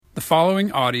The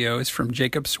following audio is from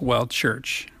Jacob's Well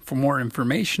Church. For more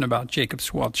information about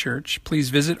Jacob's Well Church,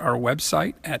 please visit our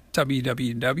website at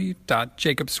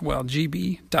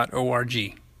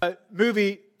www.jacobswellgb.org.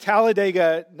 Movie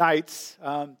Talladega Nights,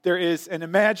 there is an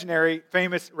imaginary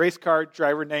famous race car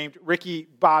driver named Ricky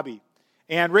Bobby.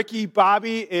 And Ricky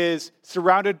Bobby is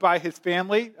surrounded by his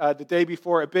family the day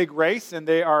before a big race, and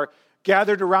they are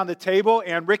gathered around the table,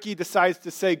 and Ricky decides to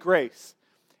say grace.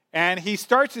 And he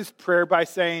starts his prayer by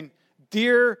saying,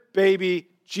 "Dear baby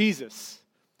Jesus."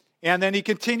 And then he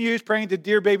continues praying to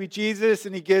dear baby Jesus,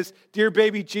 and he gives dear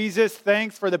baby Jesus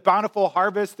thanks for the bountiful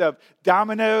harvest of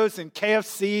Domino's and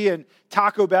KFC and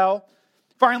Taco Bell.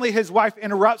 Finally, his wife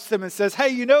interrupts him and says, "Hey,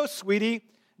 you know, sweetie,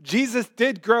 Jesus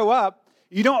did grow up.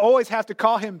 You don't always have to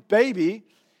call him baby."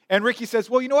 And Ricky says,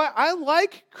 "Well, you know what? I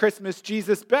like Christmas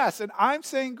Jesus best, and I'm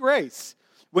saying grace."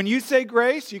 When you say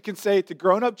grace, you can say it to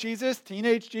grown-up Jesus,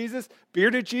 teenage Jesus,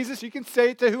 bearded Jesus. You can say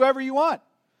it to whoever you want.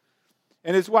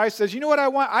 And his wife says, "You know what I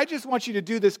want? I just want you to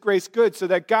do this grace good so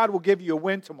that God will give you a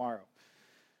win tomorrow."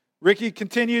 Ricky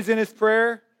continues in his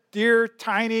prayer, "Dear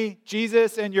tiny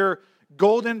Jesus and your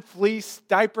golden fleece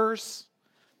diapers."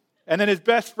 And then his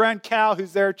best friend, Cal,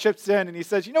 who's there, chips in and he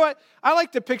says, "You know what? I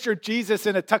like to picture Jesus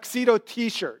in a tuxedo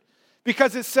t-shirt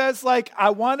because it says, like, I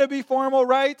want to be formal,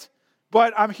 right?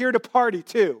 But I'm here to party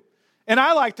too. And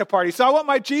I like to party, so I want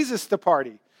my Jesus to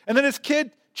party." And then his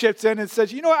kid chips in and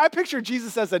says, "You know what? I picture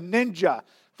Jesus as a ninja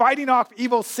fighting off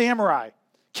evil samurai."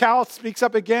 Cal speaks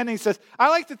up again and he says, "I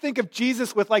like to think of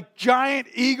Jesus with like giant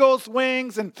eagle's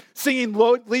wings and singing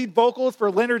lead vocals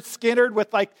for Leonard Skinner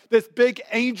with like this big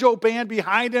angel band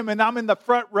behind him, and I'm in the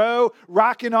front row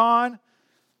rocking on."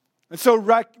 And so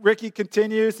Ricky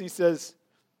continues and he says,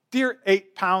 "Dear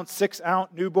 8-pound,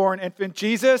 6-ounce newborn infant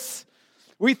Jesus,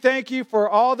 we thank you for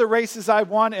all the races I've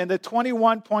won and the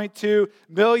 $21.2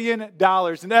 million.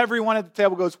 And everyone at the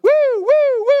table goes, "Woo,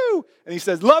 woo, woo." And he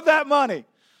says, "Love that money."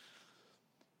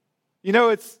 You know,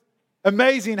 it's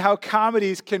amazing how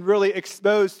comedies can really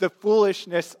expose the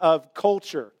foolishness of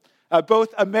culture.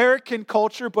 Both American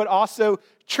culture, but also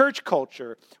church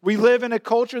culture. We live in a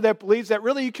culture that believes that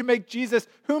really you can make Jesus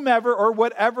whomever or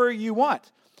whatever you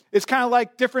want. It's kind of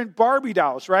like different Barbie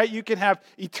dolls, right? You can have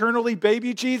eternally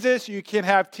baby Jesus. You can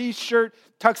have t-shirt,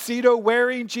 tuxedo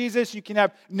wearing Jesus. You can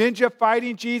have ninja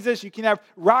fighting Jesus. You can have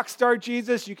rock star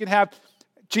Jesus. You can have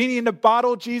genie in the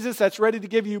bottle Jesus that's ready to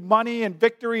give you money and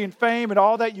victory and fame and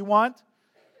all that you want.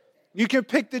 You can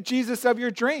pick the Jesus of your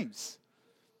dreams.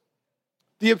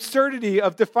 The absurdity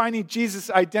of defining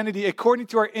Jesus' identity according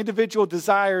to our individual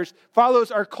desires follows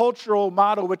our cultural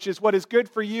model, which is what is good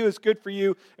for you is good for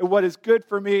you, and what is good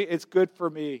for me is good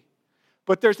for me.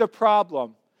 But there's a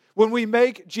problem. When we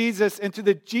make Jesus into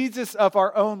the Jesus of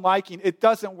our own liking, it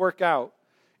doesn't work out.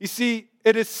 You see,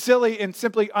 it is silly and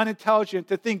simply unintelligent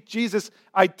to think Jesus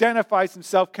identifies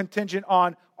himself contingent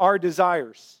on our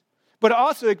desires. But it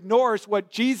also ignores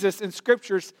what Jesus in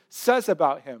Scriptures says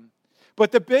about him.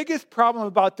 But the biggest problem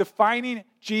about defining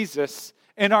Jesus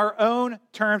in our own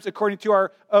terms, according to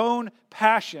our own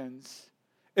passions,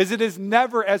 is it is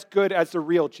never as good as the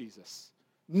real Jesus.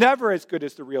 Never as good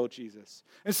as the real Jesus.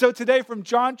 And so today from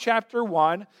John chapter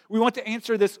 1, we want to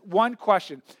answer this one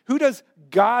question. Who does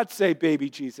God say baby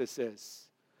Jesus is?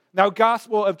 Now,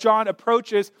 Gospel of John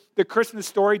approaches the Christmas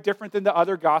story different than the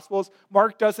other Gospels.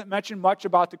 Mark doesn't mention much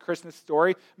about the Christmas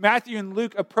story. Matthew and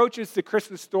Luke approaches the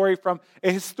Christmas story from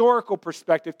a historical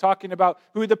perspective, talking about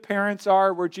who the parents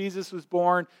are, where Jesus was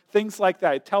born, things like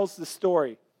that. It tells the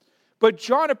story. But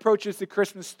John approaches the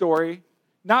Christmas story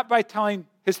not by telling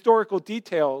historical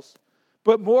details,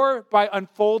 but more by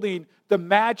unfolding the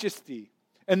majesty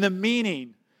and the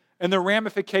meaning and the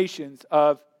ramifications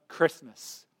of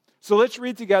Christmas. So let's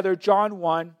read together John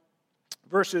 1,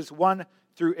 verses 1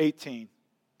 through 18.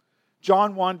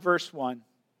 John 1, verse 1.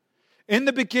 "In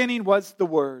the beginning was the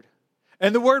Word,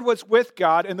 and the Word was with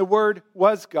God, and the Word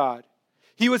was God.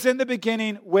 He was in the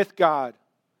beginning with God.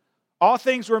 All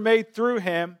things were made through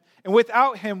him, and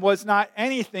without him was not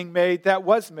anything made that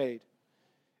was made.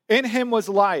 In him was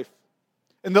life,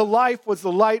 and the life was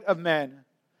the light of men.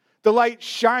 The light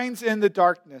shines in the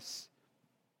darkness,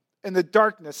 and the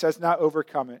darkness has not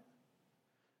overcome it.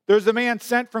 There was a man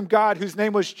sent from God whose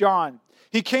name was John.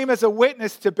 He came as a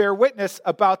witness to bear witness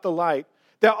about the light,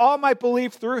 that all might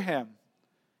believe through him.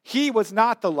 He was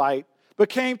not the light, but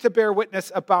came to bear witness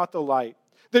about the light.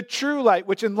 The true light,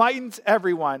 which enlightens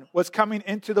everyone, was coming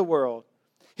into the world.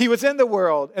 He was in the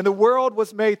world, and the world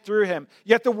was made through him.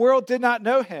 Yet the world did not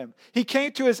know him. He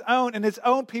came to his own, and his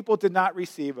own people did not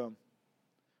receive him.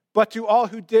 But to all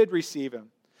who did receive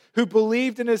him, who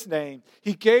believed in his name,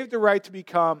 he gave the right to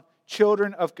become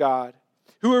children of God,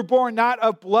 who were born not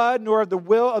of blood, nor of the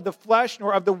will of the flesh,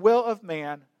 nor of the will of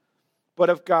man, but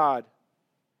of God.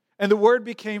 And the Word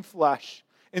became flesh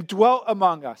and dwelt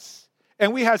among us.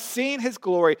 And we have seen his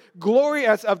glory, glory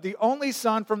as of the only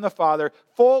Son from the Father,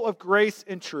 full of grace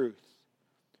and truth.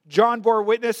 John bore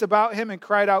witness about him and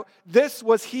cried out, "This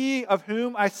was he of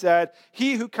whom I said,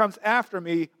 he who comes after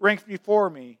me ranks before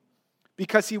me,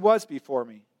 because he was before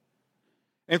me."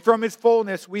 And from his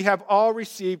fullness we have all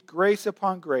received grace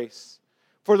upon grace.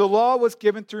 For the law was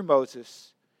given through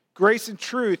Moses. Grace and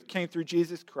truth came through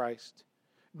Jesus Christ.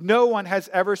 No one has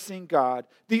ever seen God,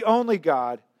 the only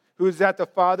God, who is at the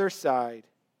Father's side.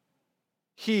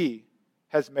 He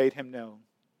has made him known.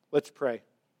 Let's pray.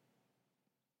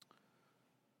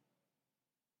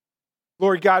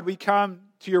 Lord God, we come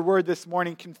to your word this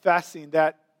morning confessing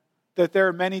that there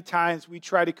are many times we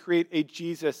try to create a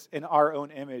Jesus in our own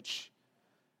image.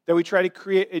 That we try to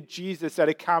create a Jesus that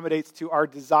accommodates to our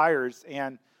desires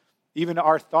and even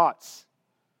our thoughts.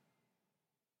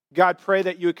 God, pray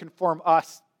that you would conform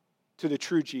us to the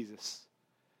true Jesus.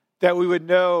 That we would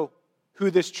know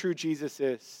who this true Jesus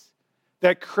is.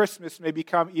 That Christmas may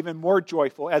become even more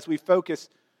joyful as we focus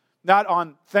not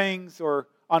on things or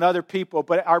on other people,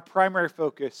 but our primary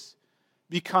focus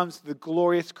becomes the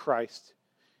glorious Christ.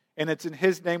 And it's in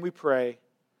his name we pray.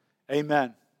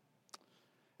 Amen.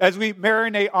 As we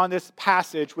marinate on this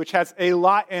passage, which has a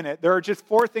lot in it, there are just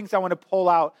 4 things I want to pull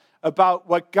out about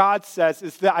what God says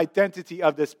is the identity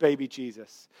of this baby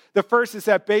Jesus. The first is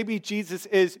that baby Jesus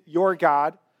is your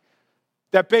God.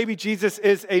 That baby Jesus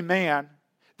is a man.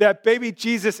 That baby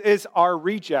Jesus is our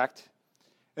reject.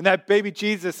 And that baby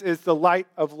Jesus is the light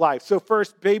of life. So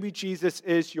first, baby Jesus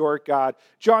is your God.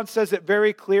 John says it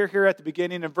very clear here at the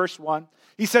beginning in verse 1.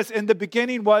 He says, in the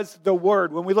beginning was the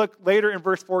Word. When we look later in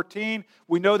verse 14,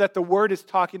 we know that the Word is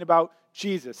talking about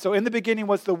Jesus. So in the beginning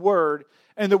was the Word,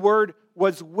 and the Word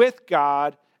was with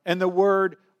God, and the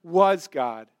Word was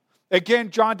God. Again,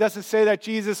 John doesn't say that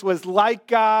Jesus was like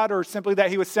God or simply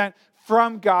that he was sent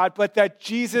from God, but that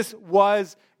Jesus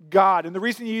was God. And the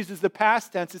reason he uses the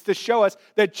past tense is to show us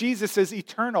that Jesus is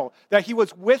eternal, that he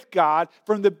was with God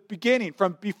from the beginning,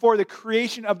 from before the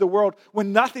creation of the world,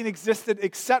 when nothing existed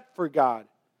except for God.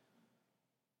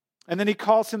 And then he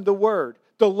calls him the Word,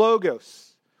 the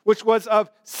Logos, which was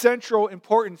of central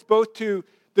importance both to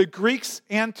the Greeks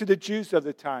and to the Jews of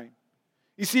the time.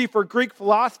 You see, for Greek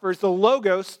philosophers, the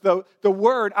Logos, the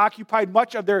Word, occupied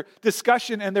much of their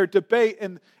discussion and their debate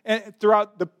and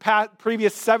throughout the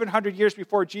previous 700 years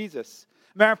before Jesus.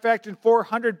 Matter of fact, in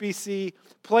 400 BC,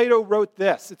 Plato wrote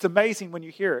this. It's amazing when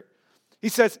you hear it. He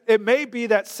says, "It may be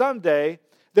that someday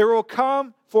there will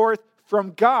come forth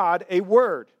from God a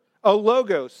Word, a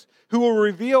Logos, who will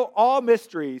reveal all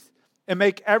mysteries and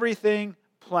make everything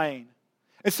plain."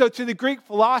 And so to the Greek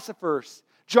philosophers,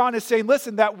 John is saying,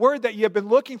 listen, that word that you have been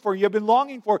looking for, you have been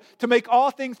longing for, to make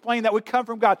all things plain that would come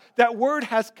from God, that word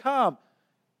has come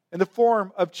in the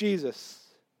form of Jesus.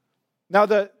 Now,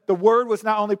 the word was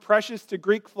not only precious to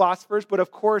Greek philosophers, but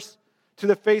of course to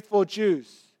the faithful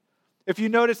Jews. If you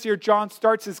notice here, John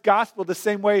starts his gospel the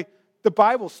same way the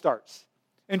Bible starts.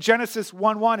 In Genesis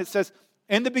 1:1, it says,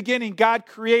 "In the beginning, God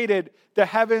created the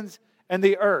heavens and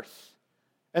the earth."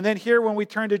 And then here, when we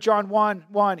turn to John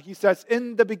 1:1, he says,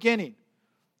 "In the beginning."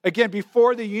 Again,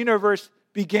 before the universe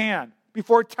began,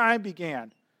 before time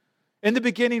began. In the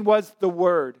beginning was the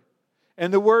Word.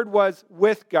 And the Word was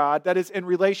with God, that is in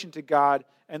relation to God,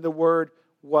 and the Word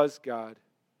was God.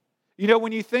 You know,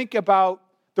 when you think about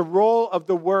the role of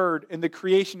the Word in the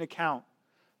creation account,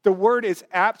 the Word is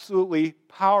absolutely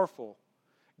powerful.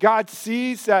 God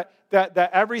sees that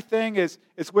everything is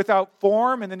without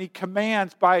form, and then he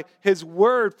commands by his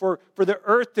word for the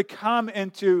earth to come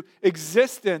into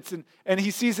existence. And he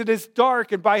sees it as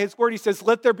dark, and by his word he says,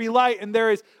 "Let there be light," and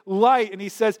there is light. And he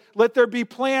says, "Let there be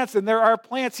plants," and there are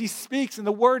plants. He speaks, and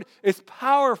the word is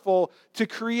powerful to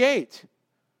create.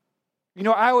 You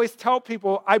know, I always tell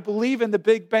people I believe in the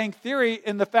Big Bang Theory,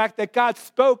 in the fact that God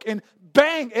spoke, and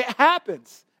bang, it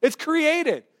happens. It's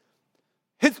created.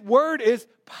 His word is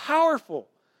powerful.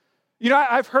 You know,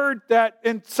 I've heard that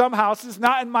in some houses,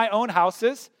 not in my own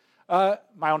houses. Sorry,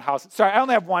 I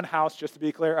only have one house, just to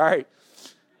be clear. All right.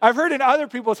 I've heard in other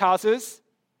people's houses,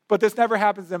 but this never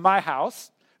happens in my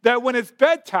house, that when it's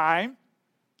bedtime,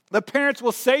 the parents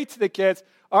will say to the kids,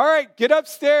 "All right, get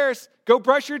upstairs, go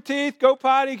brush your teeth, go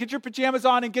potty, get your pajamas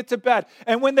on, and get to bed."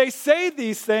 And when they say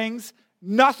these things,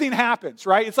 nothing happens,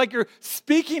 right? It's like you're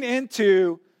speaking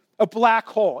into a black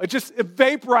hole. It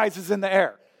vaporizes in the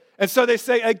air. And so they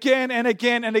say again and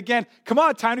again and again, "Come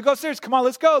on, time to go upstairs. Come on,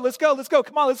 let's go.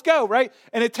 Come on, let's go," right?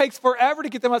 And it takes forever to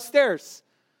get them upstairs.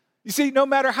 You see, no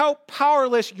matter how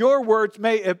powerless your words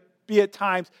may be at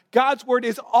times, God's word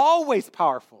is always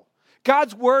powerful.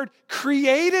 God's word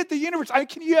created the universe.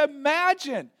 Can you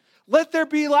imagine? Let there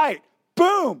be light.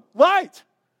 Boom, light.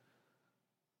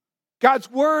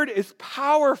 God's word is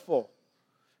powerful.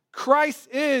 Christ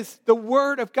is the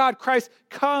word of God. Christ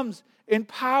comes in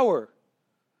power.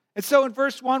 And so in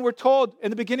verse 1, we're told, in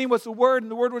the beginning was the Word,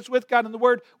 and the Word was with God, and the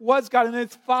Word was God. And then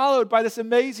it's followed by this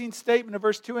amazing statement of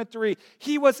verse 2 and 3.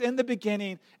 He was in the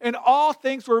beginning, and all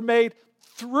things were made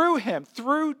through him,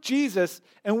 through Jesus.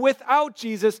 And without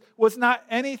Jesus was not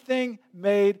anything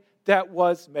made that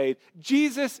was made.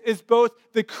 Jesus is both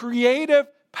the creative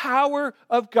power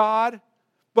of God,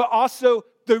 but also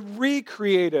the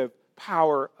recreative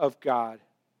power of God.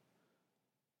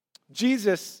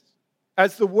 Jesus,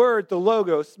 as the word, the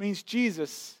logos, means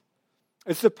Jesus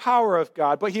is the power of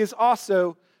God, but he is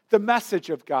also the message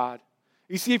of God.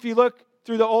 You see, if you look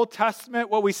through the Old Testament,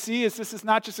 what we see is this is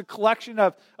not just a collection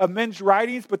of men's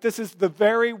writings, but this is the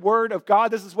very word of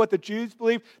God. This is what the Jews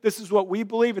believe. This is what we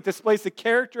believe. It displays the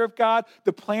character of God,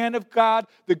 the plan of God,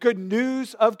 the good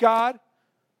news of God.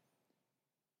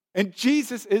 And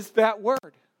Jesus is that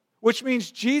word, which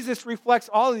means Jesus reflects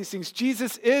all of these things.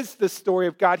 Jesus is the story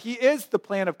of God. He is the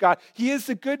plan of God. He is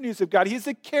the good news of God. He is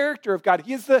the character of God.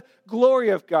 He is the glory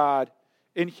of God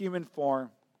in human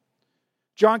form.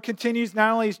 John continues,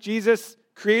 not only is Jesus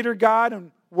creator God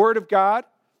and word of God,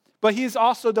 but he is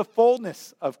also the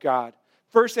fullness of God.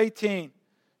 Verse 18,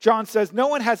 John says, no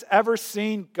one has ever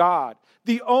seen God,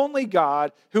 the only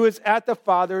God who is at the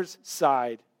Father's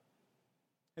side.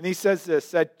 And he says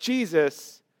this, that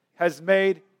Jesus has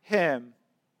made him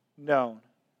known.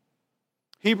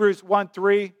 Hebrews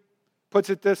 1:3 puts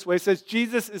it this way. It says,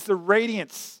 Jesus is the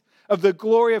radiance of the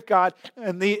glory of God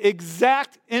and the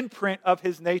exact imprint of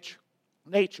his nature.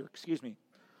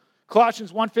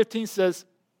 Colossians 1:15 says,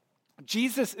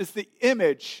 Jesus is the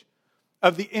image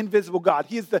of the invisible God.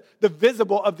 He is the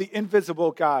visible of the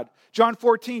invisible God. John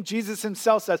 14, Jesus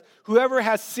himself says, whoever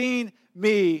has seen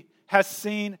me has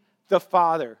seen the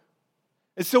Father.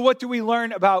 And so what do we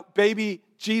learn about baby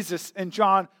Jesus in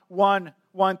John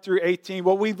 1:1-18?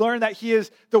 Well, we learn that he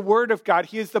is the Word of God.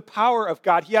 He is the power of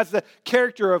God. He has the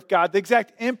character of God, the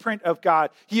exact imprint of God.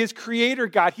 He is creator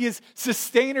God. He is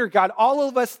sustainer God. All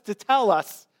of us to tell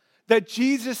us that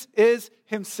Jesus is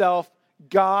himself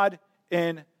God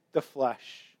in the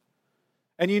flesh.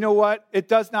 And you know what? It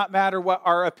does not matter what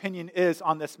our opinion is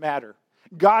on this matter.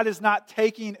 God is not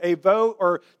taking a vote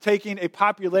or taking a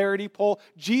popularity poll.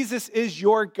 Jesus is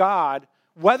your God,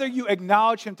 whether you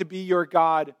acknowledge him to be your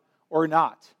God or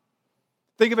not.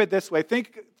 Think of it this way.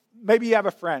 Maybe you have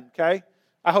a friend, okay?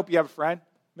 I hope you have a friend,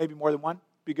 maybe more than one,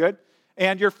 be good.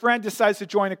 And your friend decides to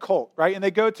join a cult, right? And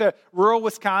they go to rural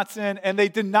Wisconsin and they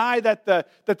deny that the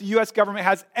U.S. government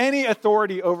has any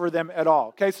authority over them at all,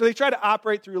 okay? So they try to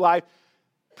operate through life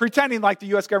pretending like the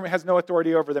U.S. government has no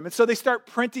authority over them. And so they start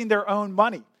printing their own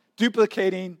money,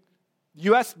 duplicating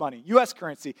U.S. money, U.S.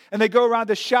 currency. And they go around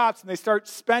the shops and they start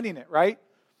spending it, right?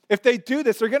 If they do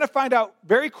this, they're going to find out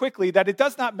very quickly that it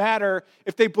does not matter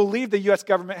if they believe the U.S.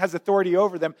 government has authority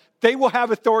over them. They will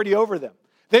have authority over them.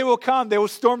 They will come. They will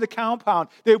storm the compound.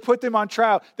 They will put them on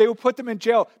trial. They will put them in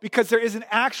jail because there is an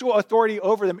actual authority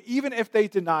over them, even if they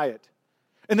deny it.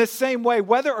 In the same way,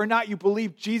 whether or not you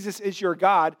believe Jesus is your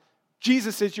God,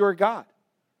 Jesus is your God.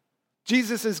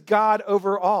 Jesus is God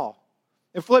over all.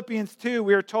 In Philippians 2,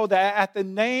 we are told that at the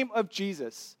name of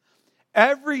Jesus,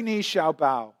 every knee shall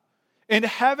bow, in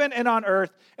heaven and on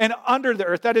earth and under the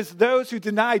earth. That is, those who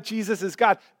deny Jesus is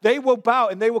God. They will bow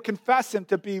and they will confess him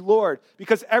to be Lord,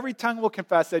 because every tongue will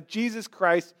confess that Jesus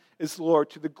Christ is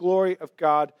Lord, to the glory of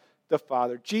God the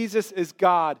Father. Jesus is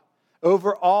God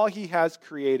over all he has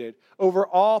created, over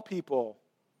all people,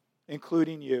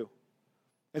 including you.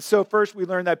 And so first we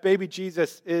learn that baby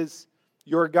Jesus is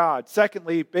your God.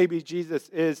 Secondly, baby Jesus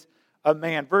is a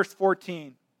man. Verse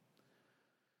 14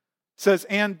 says,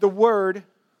 and the Word,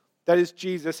 that is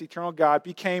Jesus, eternal God,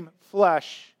 became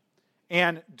flesh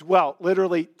and dwelt,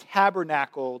 literally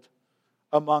tabernacled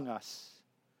among us.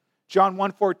 John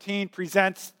 1:14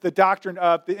 presents the doctrine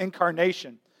of the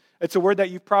incarnation. It's a word that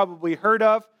you've probably heard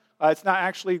of. It's not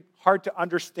actually hard to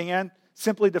understand.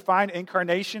 Simply defined,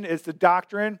 incarnation is the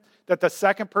doctrine that the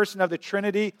second person of the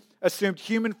Trinity assumed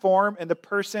human form in the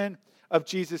person of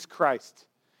Jesus Christ.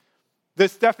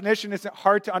 This definition isn't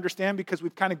hard to understand because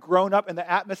we've kind of grown up in the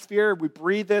atmosphere. We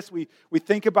breathe this. We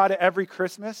think about it every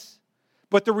Christmas.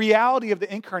 But the reality of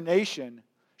the incarnation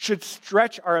should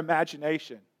stretch our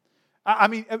imagination. I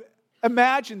mean,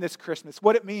 imagine this Christmas,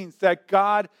 what it means that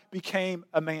God became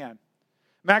a man.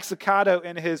 Max Lucado,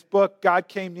 in his book, God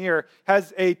Came Near,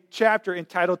 has a chapter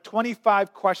entitled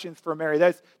 25 Questions for Mary.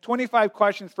 That's 25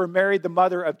 questions for Mary, the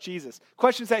mother of Jesus.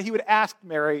 Questions that he would ask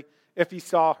Mary if he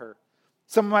saw her.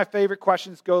 Some of my favorite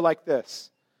questions go like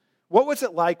this. What was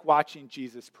it like watching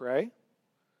Jesus pray?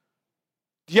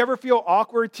 Do you ever feel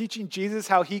awkward teaching Jesus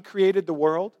how he created the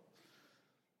world?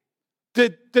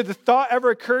 Did the thought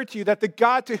ever occur to you that the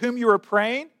God to whom you were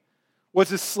praying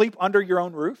was asleep under your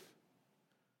own roof?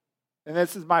 And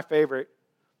this is my favorite.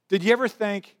 Did you ever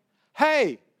think,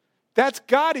 hey, that's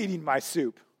God eating my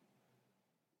soup?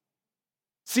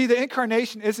 See, the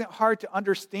incarnation isn't hard to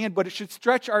understand, but it should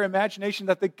stretch our imagination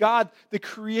that the God, the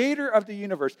creator of the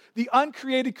universe, the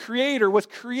uncreated creator, was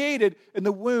created in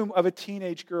the womb of a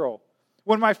teenage girl.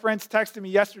 One of my friends texted me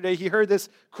yesterday. He heard this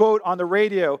quote on the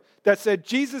radio that said,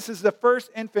 Jesus is the first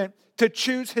infant to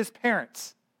choose his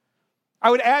parents. I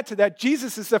would add to that,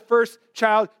 Jesus is the first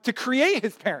child to create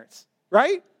his parents,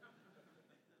 right?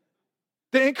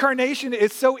 The incarnation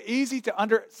is so easy to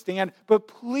understand, but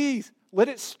please let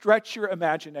it stretch your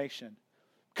imagination.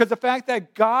 Because the fact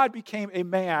that God became a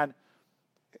man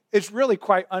is really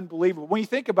quite unbelievable. When you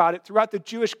think about it, throughout the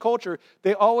Jewish culture,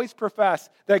 they always profess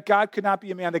that God could not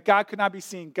be a man, that God could not be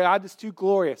seen. God is too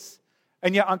glorious.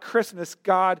 And yet on Christmas,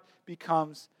 God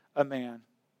becomes a man.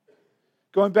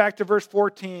 Going back to verse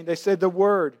 14, they said the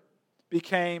Word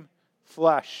became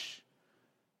flesh.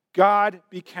 God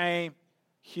became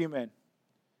human.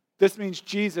 This means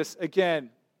Jesus, again,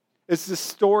 is the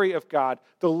story of God,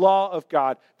 the law of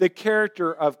God, the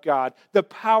character of God, the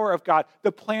power of God,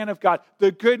 the plan of God,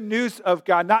 the good news of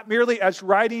God, not merely as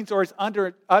writings or as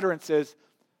utterances,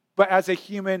 but as a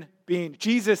human being.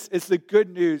 Jesus is the good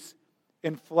news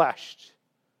in flesh.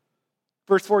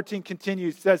 Verse 14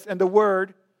 continues, says, and the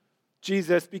Word,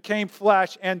 Jesus, became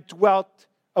flesh and dwelt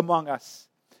among us.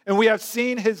 And we have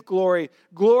seen his glory,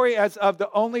 glory as of the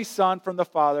only Son from the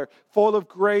Father, full of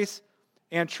grace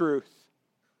and truth.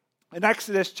 In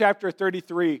Exodus chapter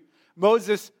 33,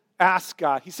 Moses asks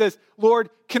God, he says, Lord,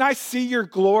 can I see your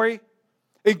glory?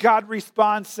 And God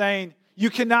responds saying, you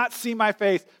cannot see my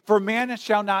face, for man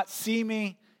shall not see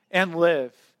me and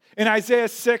live. In Isaiah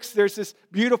 6, there's this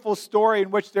beautiful story in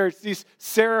which there's these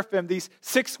seraphim, these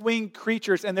six-winged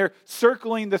creatures, and they're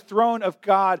circling the throne of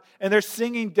God, and they're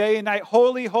singing day and night,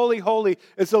 holy, holy, holy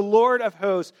is the Lord of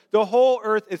hosts. The whole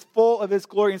earth is full of his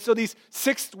glory. And so these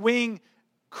six-winged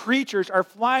creatures are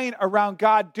flying around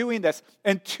God doing this.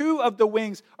 And two of the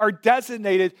wings are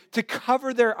designated to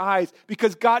cover their eyes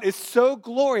because God is so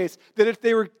glorious that if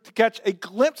they were to catch a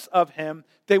glimpse of him,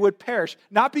 they would perish.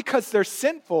 Not because they're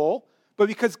sinful, but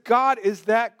because God is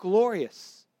that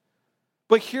glorious.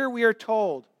 But here we are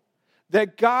told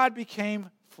that God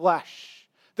became flesh,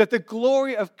 that the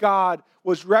glory of God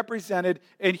was represented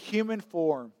in human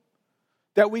form,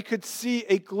 that we could see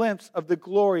a glimpse of the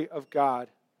glory of God.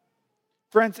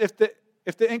 Friends, if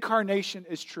the incarnation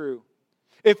is true,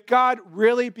 if God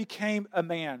really became a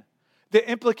man, the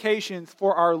implications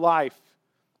for our life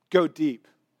go deep.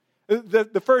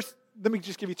 The first, let me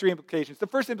just give you three implications. The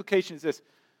first implication is this.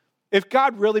 If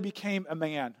God really became a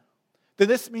man, then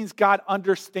this means God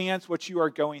understands what you are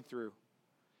going through.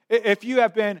 If you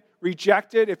have been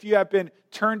rejected, if you have been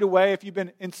turned away, if you've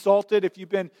been insulted, if you've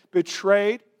been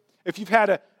betrayed, if you've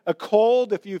had a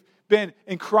cold, if you've been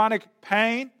in chronic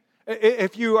pain,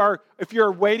 if you're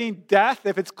awaiting death,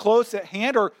 if it's close at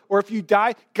hand, or if you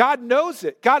die, God knows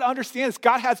it. God understands.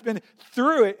 God has been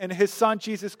through it in his Son,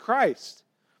 Jesus Christ.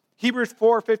 Hebrews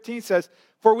 4:15 says,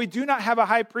 for we do not have a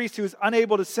high priest who is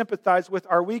unable to sympathize with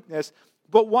our weakness,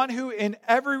 but one who in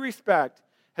every respect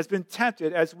has been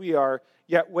tempted as we are,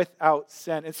 yet without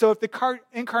sin. And so if the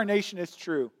incarnation is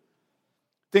true,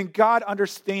 then God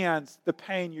understands the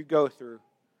pain you go through.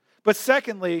 But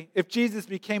secondly, if Jesus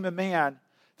became a man,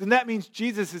 then that means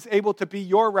Jesus is able to be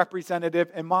your representative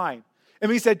and mine.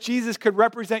 It means that Jesus could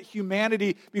represent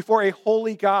humanity before a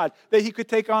holy God, that he could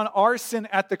take on our sin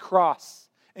at the cross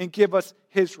and give us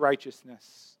his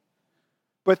righteousness.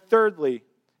 But thirdly,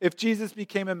 if Jesus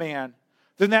became a man,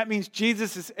 then that means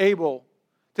Jesus is able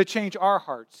to change our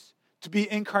hearts, to be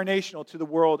incarnational to the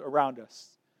world around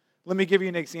us. Let me give you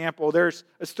an example. There's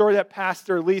a story that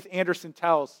Pastor Leith Anderson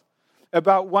tells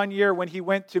about one year when he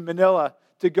went to Manila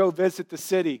to go visit the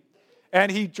city.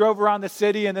 And he drove around the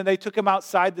city, and then they took him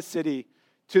outside the city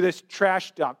to this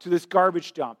trash dump, to this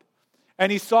garbage dump.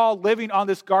 And he saw living on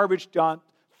this garbage dump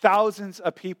thousands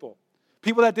of people.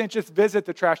 People that didn't just visit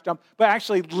the trash dump, but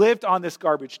actually lived on this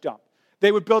garbage dump.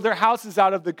 They would build their houses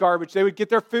out of the garbage. They would get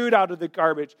their food out of the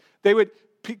garbage.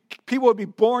 People would be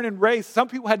born and raised. Some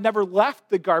people had never left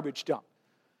the garbage dump.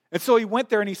 And so he went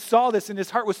there and he saw this, and his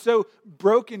heart was so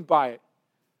broken by it.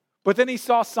 But then he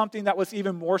saw something that was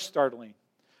even more startling.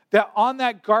 That on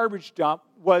that garbage dump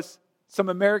was some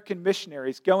American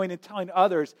missionaries going and telling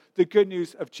others the good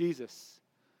news of Jesus.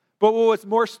 But what was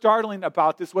more startling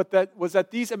about this was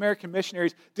that these American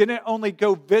missionaries didn't only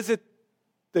go visit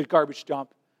the garbage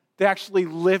dump, they actually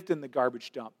lived in the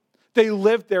garbage dump. They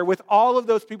lived there with all of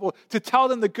those people to tell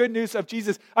them the good news of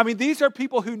Jesus. I mean, these are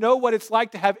people who know what it's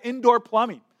like to have indoor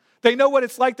plumbing. They know what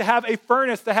it's like to have a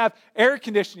furnace, to have air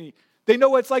conditioning. They know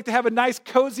what it's like to have a nice,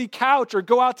 cozy couch or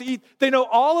go out to eat. They know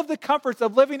all of the comforts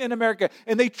of living in America,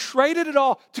 and they traded it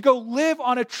all to go live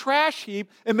on a trash heap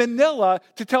in Manila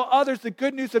to tell others the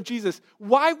good news of Jesus.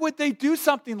 Why would they do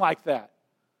something like that?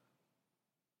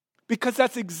 Because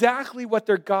that's exactly what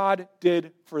their God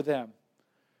did for them.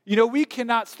 You know, we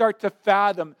cannot start to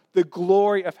fathom the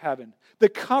glory of heaven, the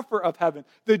comfort of heaven,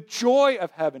 the joy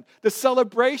of heaven, the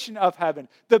celebration of heaven,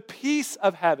 the peace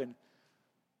of heaven.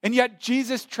 And yet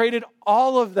Jesus traded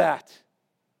all of that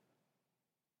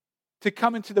to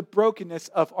come into the brokenness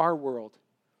of our world,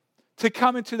 to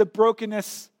come into the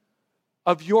brokenness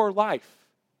of your life.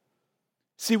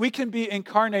 See, we can be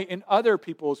incarnate in other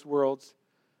people's worlds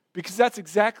because that's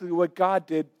exactly what God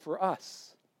did for us.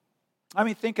 I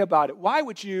mean, think about it. Why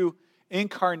would you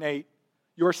incarnate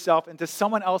yourself into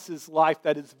someone else's life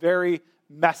that is very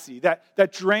messy,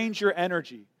 that drains your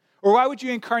energy? Or why would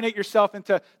you incarnate yourself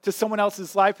into someone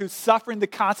else's life who's suffering the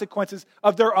consequences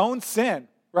of their own sin,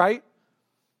 right?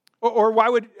 Or why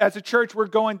would, as a church,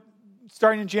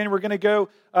 starting in January, we're going to go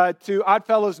to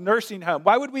Oddfellows Nursing Home.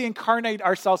 Why would we incarnate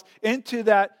ourselves into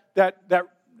that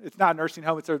it's not a nursing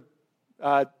home, it's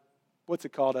what's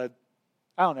it called? I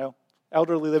don't know,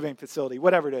 elderly living facility,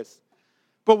 whatever it is.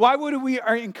 But why would we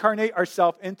incarnate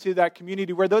ourselves into that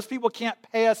community where those people can't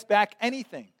pay us back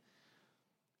anything?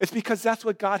 It's because that's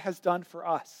what God has done for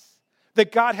us.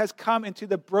 That God has come into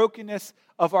the brokenness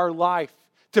of our life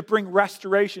to bring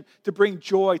restoration, to bring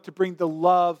joy, to bring the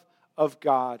love of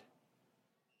God.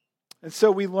 And so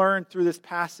we learn through this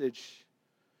passage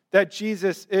that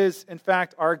Jesus is, in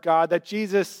fact, our God, that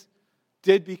Jesus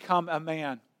did become a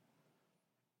man.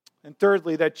 And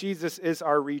thirdly, that Jesus is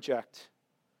our reject.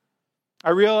 I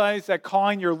realize that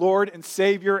calling your Lord and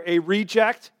Savior a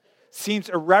reject seems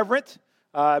irreverent,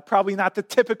 probably not the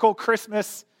typical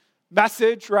Christmas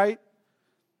message, right?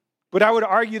 But I would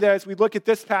argue that as we look at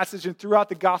this passage and throughout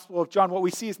the Gospel of John, what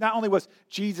we see is not only was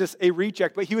Jesus a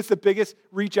reject, but he was the biggest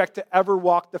reject to ever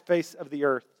walk the face of the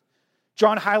earth.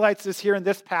 John highlights this here in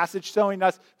this passage, showing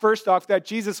us, first off, that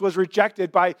Jesus was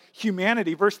rejected by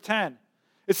humanity. Verse 10,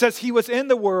 it says, he was in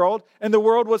the world, and the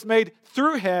world was made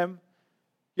through him,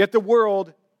 yet the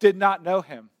world did not know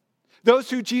him. Those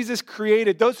who Jesus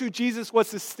created, those who Jesus was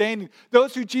sustaining,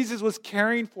 those who Jesus was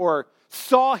caring for,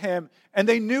 saw him, and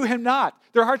they knew him not.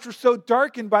 Their hearts were so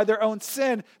darkened by their own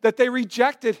sin that they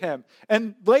rejected him.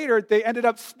 And later, they ended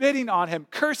up spitting on him,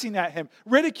 cursing at him,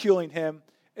 ridiculing him,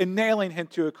 and nailing him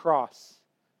to a cross.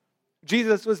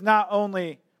 Jesus was not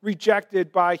only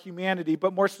rejected by humanity,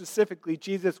 but more specifically,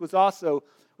 Jesus was also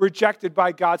rejected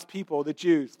by God's people, the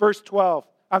Jews. Verse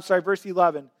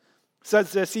 11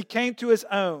 says this, he came to his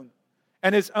own,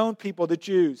 and his own people, the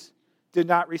Jews, did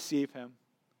not receive him.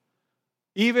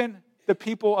 Even the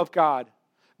people of God,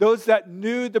 those that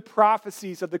knew the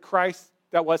prophecies of the Christ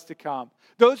that was to come,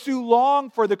 those who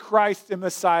longed for the Christ and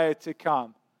Messiah to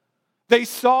come, they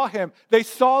saw him, they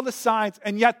saw the signs,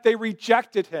 and yet they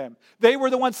rejected him. They were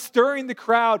the ones stirring the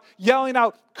crowd, yelling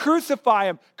out, crucify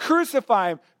him,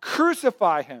 crucify him,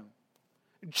 crucify him.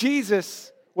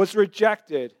 Jesus was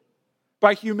rejected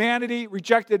by humanity,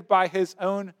 rejected by his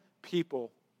own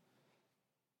people.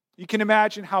 You can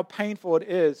imagine how painful it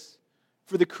is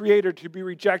for the Creator to be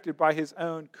rejected by his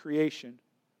own creation.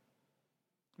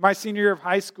 My senior year of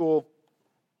high school,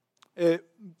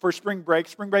 for spring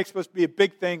break's supposed to be a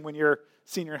big thing when you're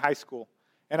senior in high school.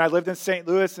 And I lived in St.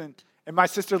 Louis, and my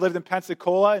sister lived in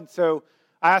Pensacola, and so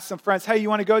I asked some friends, hey, you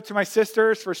want to go to my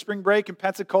sister's for spring break in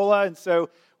Pensacola? And so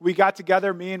we got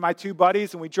together, me and my two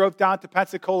buddies, and we drove down to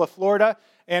Pensacola, Florida,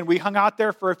 and we hung out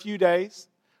there for a few days.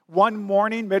 One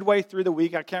morning, midway through the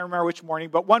week, I can't remember which morning,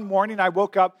 but one morning I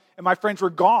woke up and my friends were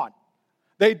gone.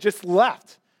 They just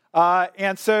left.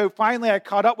 And so finally I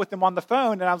caught up with them on the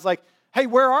phone, and I was like, hey,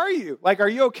 where are you? Like, are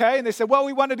you okay? And they said, well,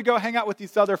 we wanted to go hang out with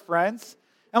these other friends.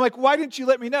 I'm like, why didn't you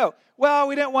let me know? Well,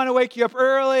 we didn't want to wake you up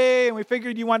early, and we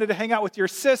figured you wanted to hang out with your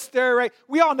sister, right?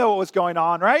 We all know what was going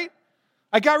on, right?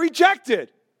 I got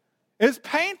rejected. It was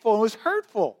painful. It was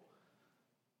hurtful.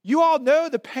 You all know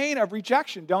the pain of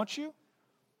rejection, don't you?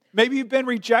 Maybe you've been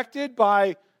rejected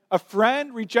by a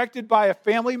friend, rejected by a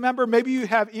family member. Maybe you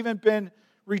have even been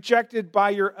rejected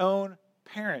by your own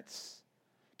parents.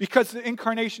 Because the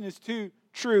incarnation is too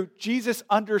true. Jesus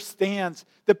understands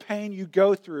the pain you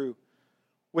go through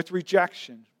with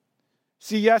rejection.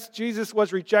 See, yes, Jesus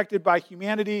was rejected by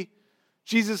humanity.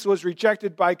 Jesus was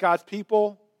rejected by God's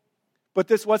people. But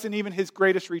this wasn't even his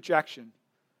greatest rejection.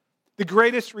 The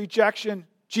greatest rejection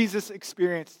Jesus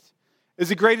experienced is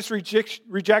the greatest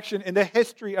rejection in the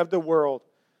history of the world.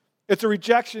 It's a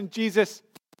rejection Jesus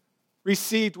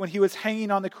received when he was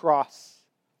hanging on the cross.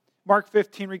 Mark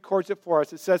 15 records it for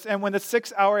us. It says, "And when the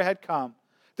 6th hour had come,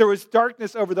 there was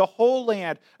darkness over the whole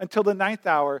land until the 9th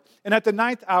hour. And at the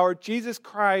 9th hour, Jesus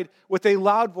cried with a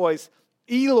loud voice,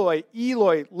 'Eloi,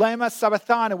 Eloi, lema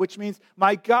sabachthani,' which means,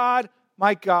 'My God,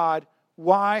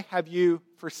 why have you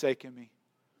forsaken me?'"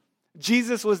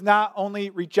 Jesus was not only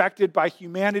rejected by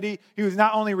humanity, he was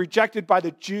not only rejected by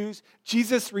the Jews,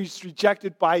 Jesus was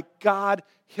rejected by God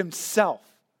himself.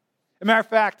 As a matter of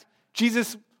fact,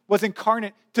 Jesus was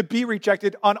incarnate to be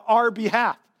rejected on our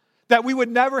behalf, that we would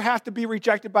never have to be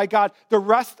rejected by God the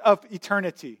rest of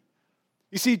eternity.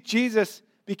 You see, Jesus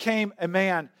became a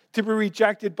man to be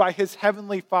rejected by his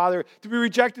heavenly Father, to be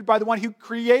rejected by the one who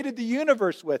created the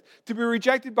universe with, to be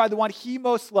rejected by the one he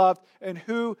most loved and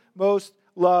who most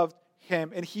loved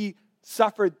him. And he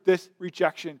suffered this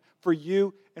rejection for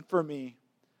you and for me,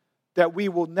 that we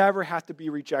will never have to be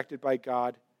rejected by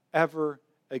God ever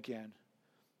again.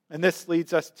 And this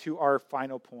leads us to our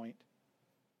final point.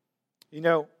 You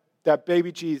know, that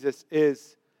baby Jesus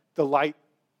is the life.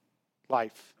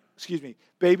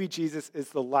 Baby Jesus is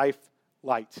the life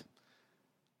light.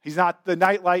 He's not the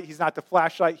night light, he's not the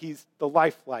flashlight, he's the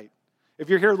life light. If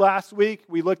you're here last week,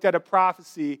 we looked at a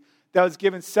prophecy that was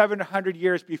given 700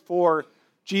 years before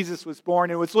Jesus was born.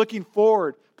 And was looking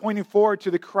forward, pointing forward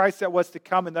to the Christ that was to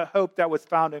come and the hope that was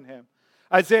found in him.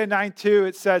 Isaiah 9:2,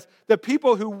 it says, "The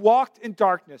people who walked in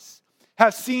darkness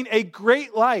have seen a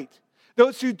great light.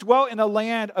 Those who dwell in a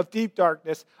land of deep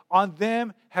darkness, on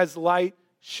them has light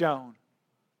shone."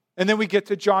 And then we get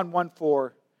to John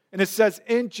 1:4, and it says,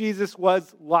 "In Jesus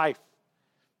was life,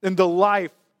 and the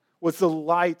life was the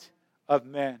light of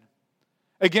men."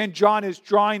 Again, John is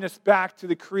drawing us back to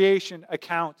the creation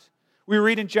account. We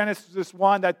read in Genesis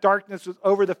 1 that darkness was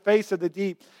over the face of the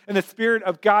deep, and the Spirit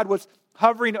of God was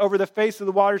hovering over the face of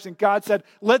the waters, and God said,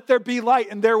 "Let there be light,"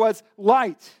 and there was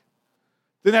light.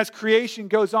 Then as creation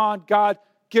goes on, God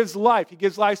gives life. He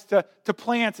gives life to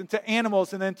plants and to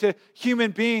animals and then to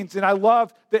human beings. And I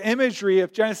love the imagery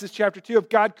of Genesis chapter 2 of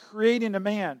God creating a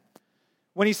man.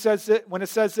 When it says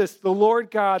this, "The Lord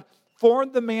God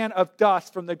formed the man of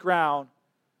dust from the ground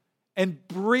and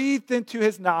breathed into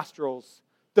his nostrils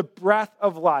the breath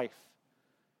of life,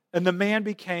 and the man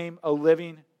became a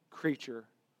living creature."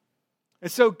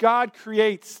 And so God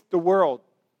creates the world.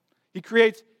 He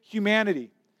creates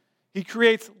humanity. He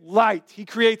creates light. He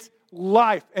creates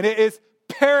life. And it is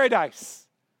paradise.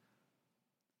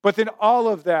 But then all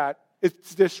of that is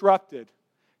disrupted.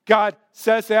 God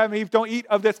says to Adam and Eve, "Don't eat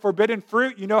of this forbidden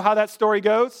fruit." You know how that story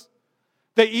goes?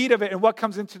 They eat of it, and what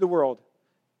comes into the world?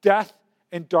 Death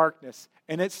and darkness.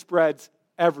 And it spreads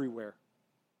everywhere.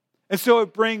 And so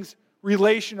it brings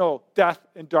relational death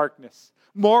and darkness,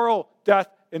 moral death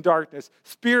and darkness,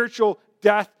 spiritual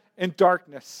death and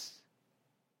darkness.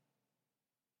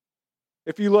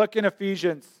 If you look in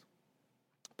Ephesians,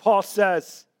 Paul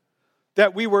says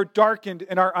that we were darkened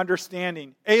in our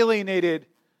understanding, alienated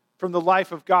from the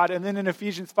life of God. And then in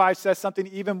Ephesians 5 says something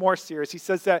even more serious. He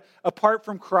says that apart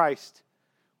from Christ,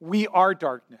 we are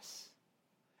darkness.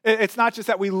 It's not just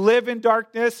that we live in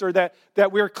darkness or that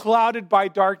we're clouded by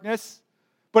darkness,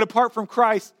 but apart from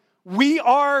Christ, we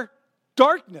are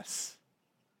darkness.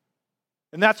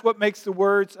 And that's what makes the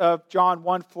words of John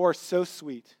 1:4 so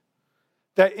sweet.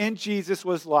 That in Jesus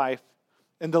was life,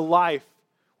 and the life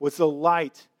was the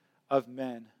light of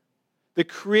men. The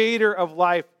creator of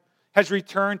life has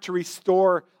returned to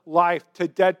restore life to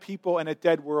dead people in a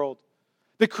dead world.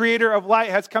 The creator of light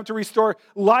has come to restore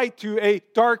light to a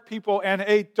dark people and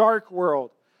a dark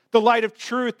world. The light of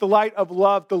truth, the light of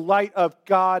love, the light of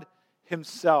God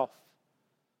himself.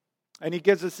 And he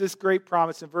gives us this great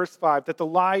promise in verse 5, that the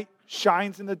light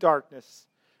shines in the darkness,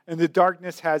 and the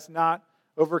darkness has not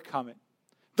overcome it.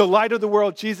 The light of the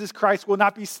world, Jesus Christ, will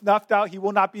not be snuffed out. He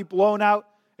will not be blown out,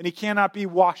 and he cannot be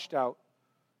washed out.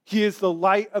 He is the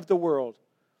light of the world,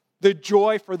 the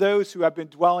joy for those who have been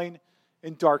dwelling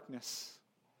in darkness.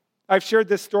 I've shared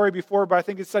this story before, but I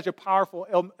think it's such a powerful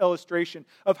illustration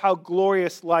of how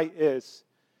glorious light is.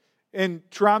 In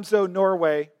Tromsø,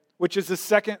 Norway, which is the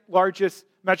second largest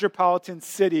metropolitan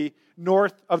city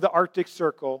north of the Arctic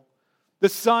Circle, The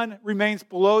sun remains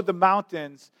below the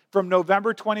mountains from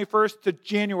November 21st to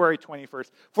January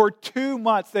 21st. For 2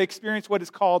 months, they experience what is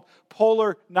called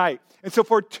polar night. And so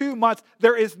for 2 months,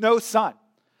 there is no sun.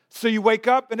 So you wake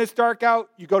up and it's dark out,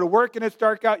 you go to work and it's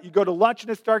dark out, you go to lunch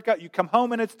and it's dark out, you come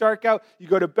home and it's dark out, you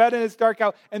go to bed and it's dark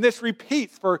out, and this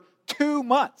repeats for 2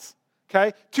 months.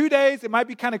 Okay? 2 days, it might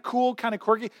be kind of cool, kind of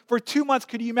quirky. For 2 months,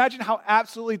 could you imagine how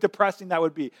absolutely depressing that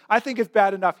would be? I think it's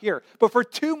bad enough here. But for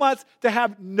 2 months to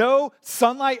have no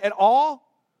sunlight at all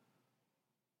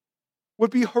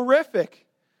would be horrific.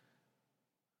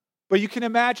 But you can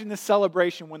imagine the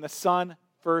celebration when the sun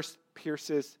first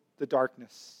pierces the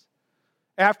darkness.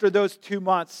 After those 2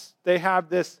 months, they have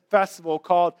this festival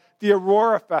called the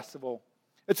Aurora Festival.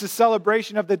 It's a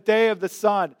celebration of the day of the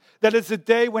sun. That is the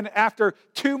day when, after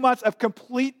 2 months of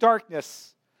complete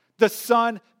darkness, the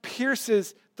sun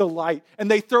pierces the light.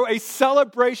 And they throw a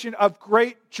celebration of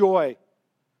great joy.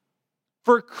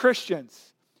 For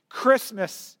Christians,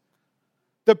 Christmas,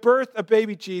 the birth of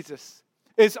baby Jesus,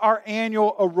 is our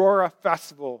annual Aurora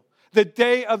Festival. The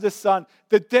day of the sun,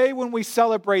 the day when we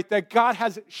celebrate that God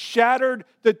has shattered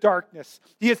the darkness.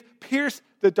 He has pierced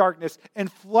the darkness and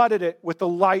flooded it with the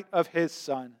light of His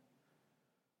Son.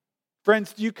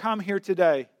 Friends, do you come here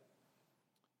today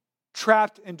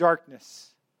trapped in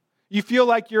darkness? You feel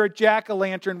like you're a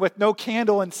jack-o'-lantern with no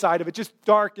candle inside of it, just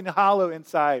dark and hollow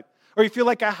inside. Or you feel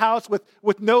like a house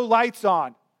with no lights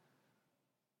on.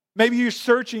 Maybe you're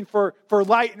searching for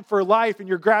light and for life, and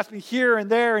you're grasping here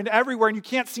and there and everywhere, and you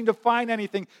can't seem to find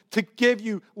anything to give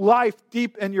you life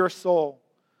deep in your soul.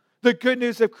 The good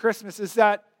news of Christmas is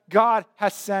that God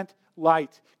has sent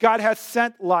light. God has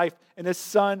sent life in His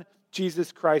Son,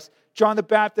 Jesus Christ. John the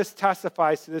Baptist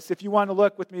testifies to this. If you want to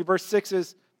look with me, verse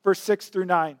 6 through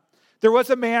 9. There was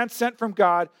a man sent from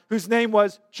God whose name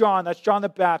was John. That's John the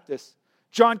Baptist.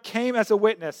 John came as a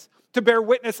witness to bear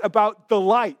witness about the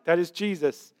light, that is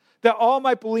Jesus, that all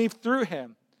might believe through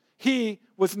him. He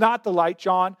was not the light,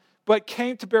 John, but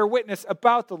came to bear witness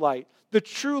about the light, the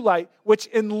true light, which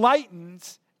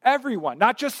enlightens everyone,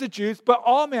 not just the Jews, but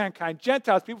all mankind,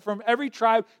 Gentiles, people from every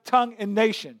tribe, tongue, and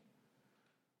nation,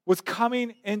 was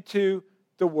coming into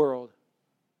the world.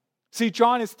 See,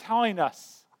 John is telling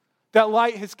us that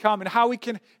light has come and how we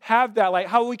can have that light,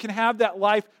 how we can have that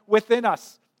life within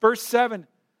us. Verse 7,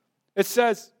 it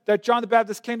says that John the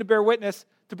Baptist came to bear witness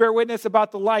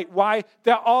about the light. Why?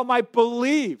 That all might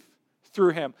believe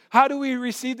through him. How do we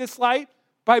receive this light?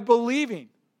 By believing.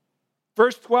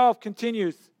 Verse 12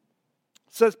 continues.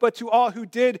 It says, but to all who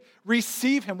did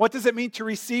receive him. What does it mean to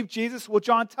receive Jesus? Well,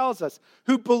 John tells us,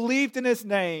 who believed in his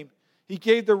name, he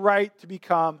gave the right to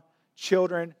become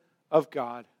children of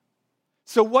God.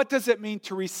 So what does it mean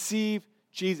to receive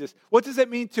Jesus? What does it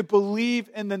mean to believe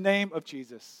in the name of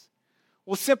Jesus?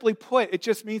 Well, simply put, it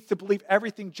just means to believe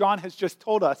everything John has just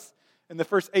told us in the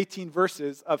first 18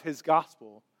 verses of his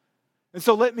gospel. And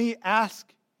so let me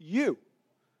ask you,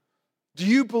 do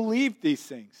you believe these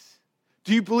things?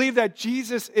 Do you believe that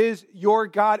Jesus is your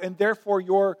God and therefore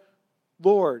your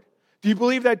Lord? Do you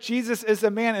believe that Jesus is a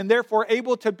man and therefore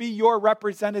able to be your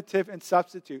representative and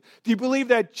substitute? Do you believe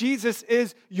that Jesus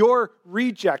is your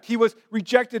reject? He was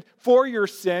rejected for your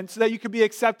sin so that you could be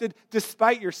accepted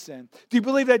despite your sin. Do you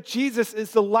believe that Jesus is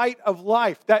the light of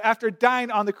life, that after dying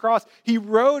on the cross, he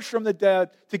rose from the dead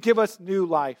to give us new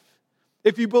life?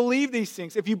 If you believe these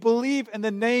things, if you believe in the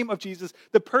name of Jesus,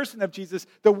 the person of Jesus,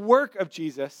 the work of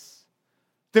Jesus,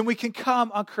 then we can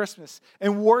come on Christmas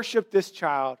and worship this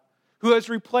child who has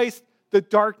replaced the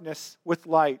darkness with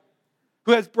light,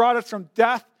 who has brought us from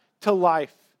death to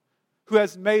life, who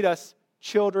has made us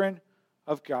children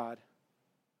of God.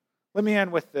 Let me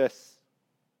end with this.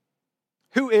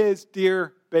 Who is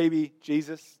dear baby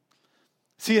Jesus?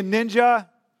 Is he a ninja?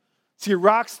 Is he a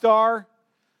rock star?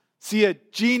 Is he a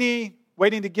genie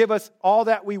waiting to give us all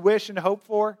that we wish and hope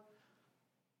for?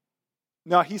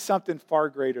 No, he's something far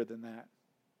greater than that.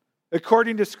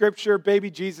 According to Scripture,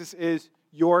 baby Jesus is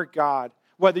your God,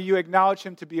 whether you acknowledge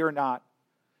him to be or not.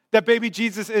 That baby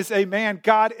Jesus is a man,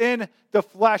 God in the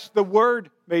flesh, the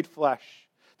Word made flesh.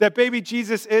 That baby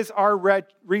Jesus is our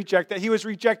reject, that he was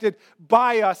rejected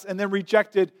by us and then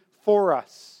rejected for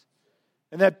us.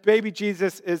 And that baby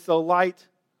Jesus is the light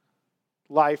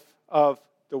life of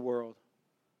the world.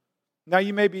 Now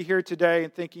you may be here today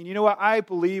and thinking, you know what, I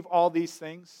believe all these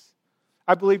things.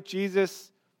 I believe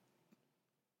Jesus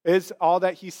is all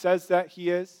that he says that he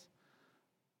is.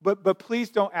 But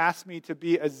please don't ask me to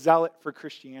be a zealot for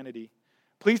Christianity.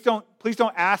 Please don't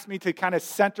ask me to kind of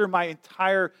center my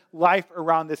entire life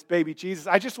around this baby Jesus.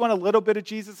 I just want a little bit of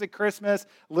Jesus at Christmas,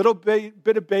 a little bit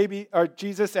of baby or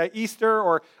Jesus at Easter,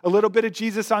 or a little bit of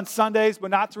Jesus on Sundays,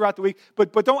 but not throughout the week.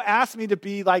 But don't ask me to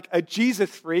be like a Jesus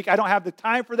freak. I don't have the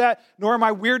time for that, nor am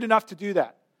I weird enough to do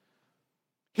that.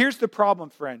 Here's the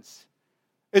problem, friends,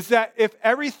 is that if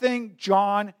everything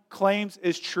John claims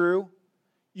is true,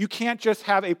 you can't just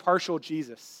have a partial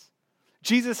Jesus.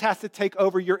 Jesus has to take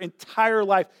over your entire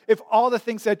life if all the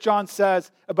things that John says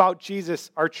about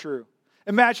Jesus are true.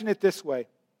 Imagine it this way.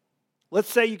 Let's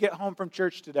say you get home from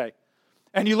church today,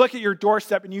 and you look at your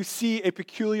doorstep and you see a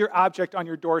peculiar object on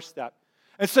your doorstep.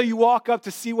 And so you walk up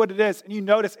to see what it is, and you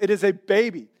notice it is a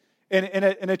baby in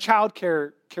a child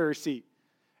care seat.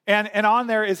 And on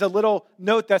there is a little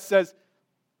note that says,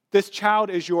 "This child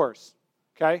is yours."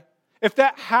 Okay? If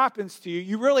that happens to you,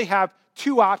 you really have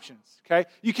two options. Okay?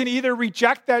 You can either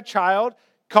reject that child,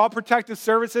 call protective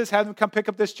services, have them come pick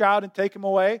up this child and take him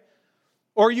away,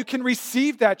 or you can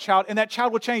receive that child, and that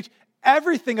child will change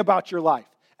everything about your life.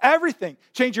 Everything.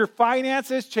 Change your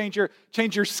finances, change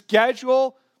your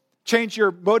schedule, change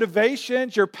your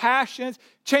motivations, your passions,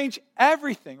 change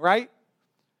everything, right?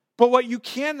 But what you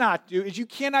cannot do is you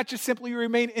cannot just simply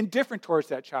remain indifferent towards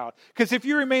that child. Because if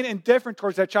you remain indifferent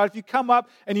towards that child, if you come up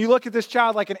and you look at this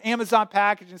child like an Amazon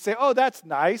package and say, "Oh, that's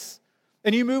nice,"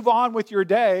 and you move on with your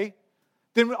day,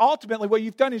 then ultimately what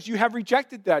you've done is you have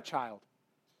rejected that child.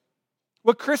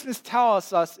 What Christmas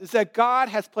tells us is that God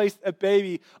has placed a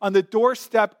baby on the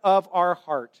doorstep of our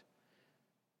heart.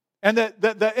 And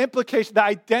the implication, the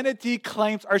identity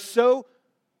claims are so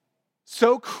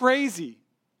crazy,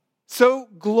 so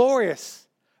glorious,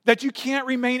 that you can't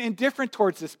remain indifferent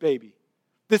towards this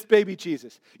baby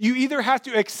Jesus. You either have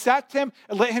to accept him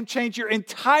and let him change your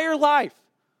entire life,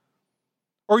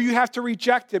 or you have to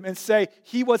reject him and say,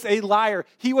 he was a liar,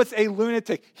 he was a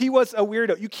lunatic, he was a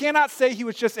weirdo. You cannot say he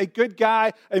was just a good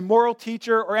guy, a moral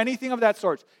teacher, or anything of that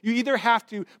sort. You either have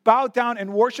to bow down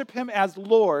and worship him as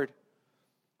Lord,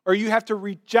 or you have to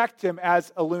reject him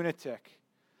as a lunatic.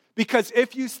 Because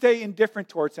if you stay indifferent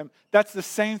towards him, that's the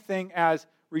same thing as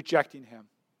rejecting him.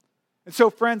 And so,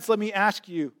 friends, let me ask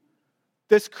you,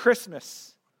 this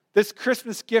Christmas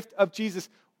gift of Jesus,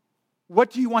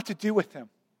 what do you want to do with him?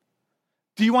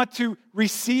 Do you want to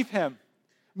receive him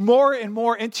more and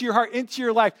more into your heart, into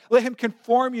your life? Let him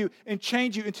conform you and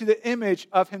change you into the image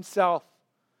of himself.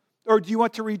 Or do you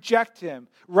want to reject him,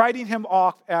 writing him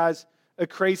off as a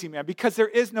crazy man? Because there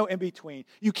is no in-between.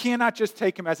 You cannot just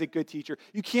take him as a good teacher.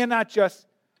 You cannot just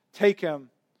take him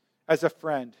as a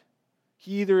friend.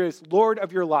 He either is Lord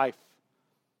of your life,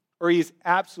 or he is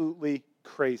absolutely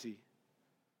crazy.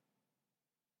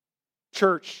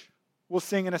 Church, we'll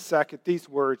sing in a second these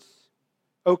words.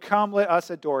 "Oh, come, let us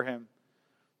adore him."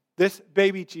 This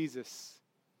baby Jesus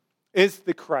is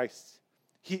the Christ.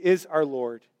 He is our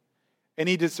Lord, and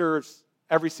he deserves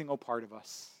every single part of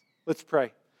us. Let's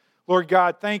pray. Lord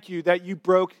God, thank you that you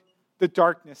broke the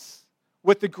darkness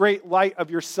with the great light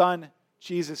of your Son,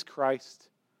 Jesus Christ.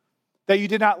 That you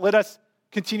did not let us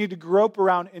continue to grope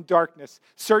around in darkness,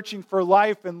 searching for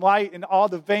life and light and all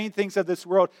the vain things of this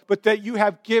world, but that you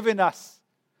have given us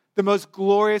the most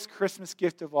glorious Christmas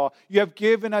gift of all. You have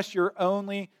given us your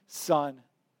only Son.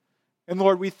 And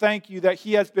Lord, we thank you that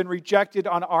he has been rejected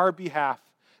on our behalf,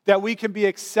 that we can be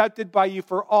accepted by you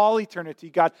for all eternity.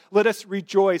 God, let us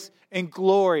rejoice and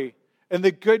glory in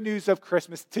the good news of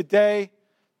Christmas today,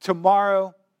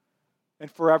 tomorrow, and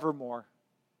forevermore.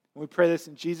 And we pray this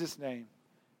in Jesus' name.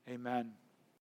 Amen.